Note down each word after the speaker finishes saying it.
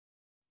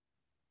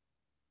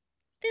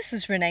this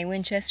is Renee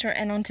Winchester,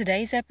 and on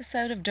today's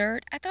episode of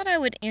Dirt, I thought I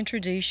would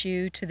introduce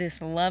you to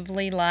this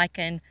lovely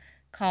lichen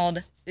called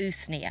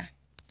Usnea.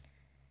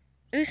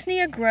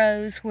 Usnea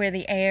grows where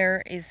the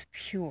air is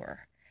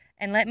pure.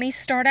 And let me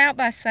start out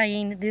by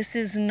saying this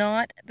is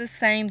not the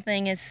same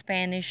thing as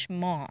Spanish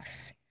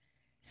moss.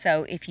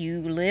 So if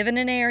you live in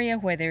an area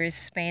where there is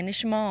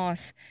Spanish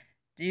moss,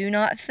 do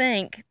not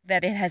think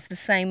that it has the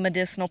same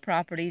medicinal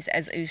properties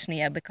as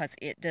Usnea, because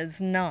it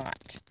does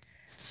not.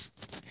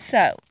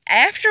 So,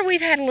 after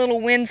we've had a little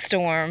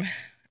windstorm,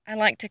 I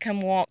like to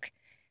come walk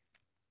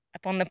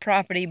up on the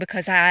property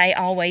because I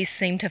always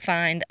seem to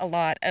find a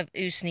lot of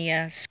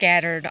Usnea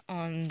scattered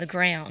on the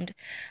ground.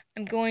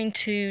 I'm going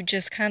to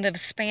just kind of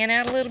span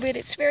out a little bit.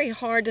 It's very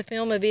hard to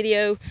film a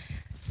video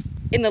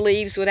in the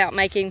leaves without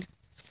making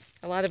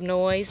a lot of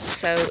noise.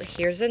 So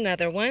here's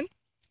another one.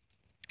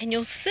 And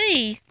you'll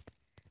see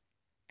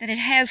that it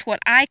has what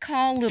I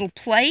call little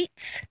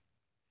plates.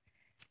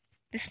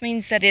 This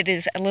means that it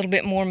is a little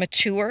bit more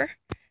mature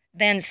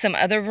than some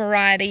other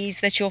varieties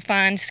that you'll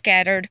find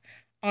scattered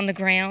on the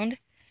ground.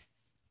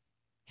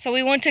 So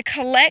we want to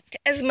collect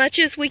as much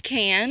as we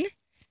can.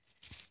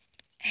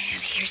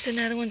 And here's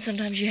another one.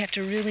 Sometimes you have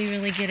to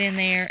really get in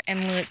there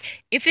and look.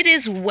 If it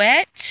is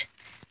wet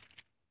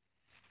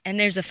and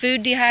there's a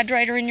food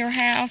dehydrator in your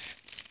house,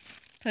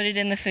 put it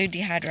in the food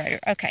dehydrator.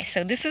 Okay,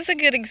 so this is a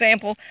good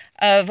example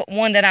of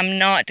one that I'm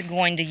not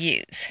going to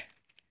use.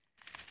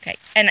 Okay,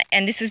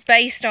 and this is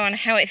based on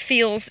how it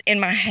feels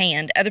in my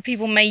hand. Other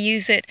people may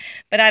use it,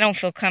 but I don't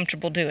feel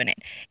comfortable doing it.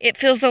 It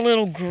feels a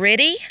little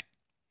gritty,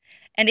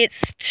 and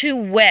it's too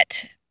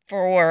wet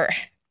for,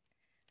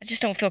 I just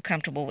don't feel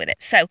comfortable with it.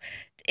 So,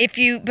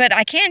 but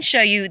I can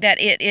show you that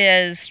it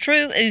is,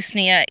 true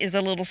Usnea is a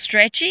little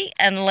stretchy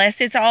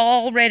unless it's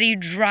already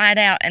dried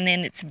out and then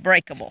it's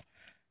breakable.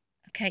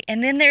 Okay,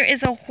 and then there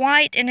is a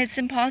white, and it's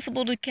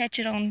impossible to catch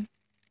it on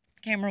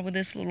camera with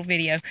this little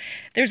video.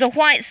 There's a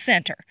white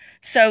center.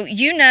 So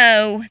you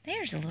know,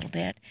 there's a little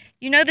bit.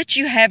 You know that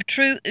you have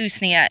true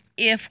Usnea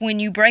if when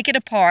you break it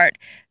apart,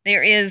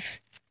 there's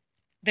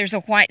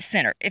a white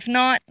center. If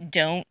not,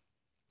 don't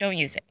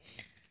use it.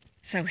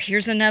 So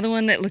here's another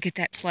one that, look at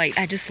that plate.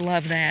 I just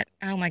love that.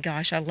 Oh my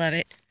gosh, I love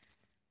it.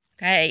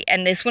 Okay,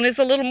 and this one is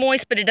a little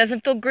moist, but it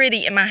doesn't feel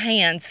gritty in my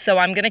hands. So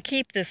I'm going to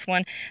keep this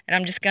one, and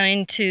I'm just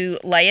going to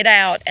lay it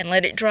out and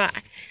let it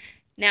dry.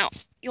 Now,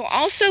 you'll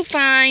also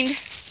find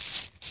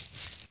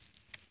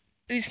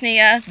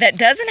Usnea that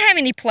doesn't have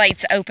any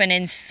plates open,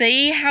 and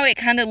see how it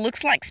kind of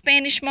looks like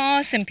Spanish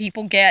moss, and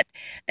people get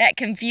that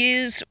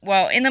confused.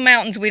 Well, in the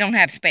mountains we don't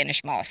have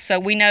Spanish moss, so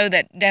we know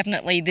that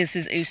definitely this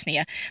is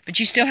Usnea, but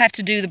you still have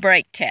to do the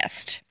break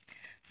test.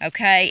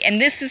 Okay, and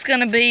this is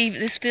going to be,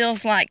 this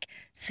feels like,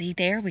 see,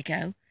 there we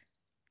go.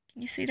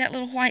 Can you see that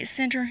little white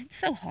center? It's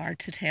so hard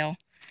to tell.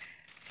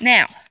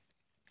 Now,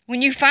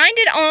 when you find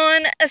it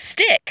on a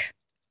stick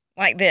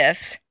like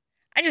this,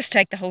 I just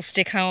take the whole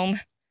stick home.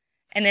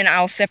 And then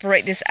I'll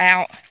separate this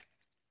out,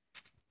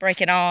 break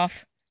it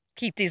off,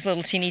 keep these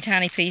little teeny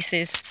tiny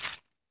pieces.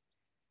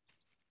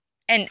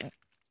 And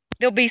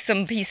there'll be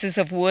some pieces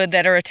of wood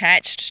that are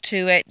attached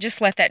to it. Just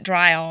let that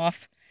dry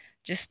off.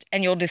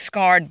 And you'll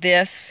discard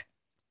this.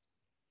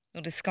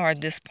 You'll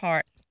discard this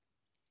part.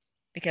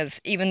 Because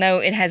even though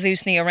it has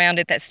Usnea around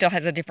it, that still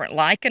has a different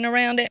lichen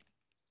around it.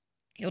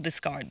 You'll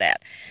discard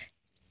that.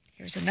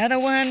 Here's another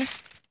one.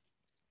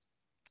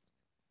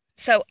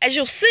 So as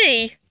you'll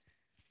see,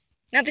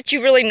 now that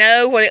you really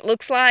know what it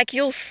looks like,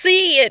 you'll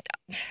see it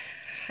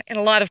in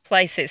a lot of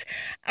places.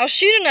 I'll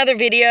shoot another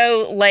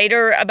video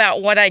later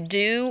about what I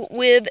do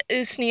with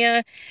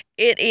Usnea.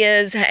 It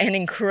is an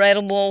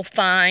incredible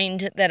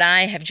find that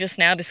I have just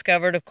now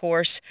discovered. Of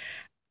course,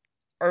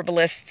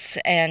 herbalists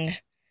and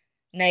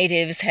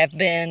natives have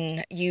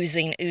been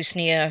using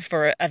Usnea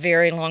for a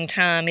very long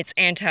time. It's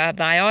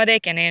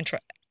antibiotic and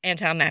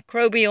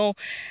antimicrobial,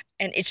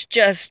 and it's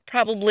just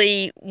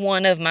probably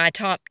one of my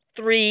top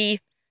 3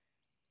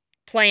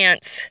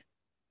 plants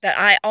that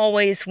I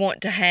always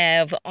want to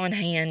have on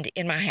hand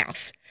in my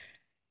house.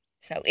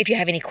 So if you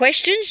have any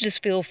questions,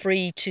 just feel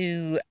free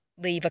to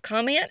leave a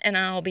comment, and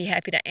I'll be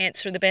happy to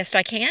answer the best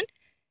I can.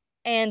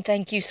 And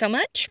thank you so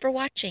much for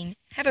watching.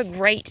 Have a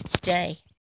great day.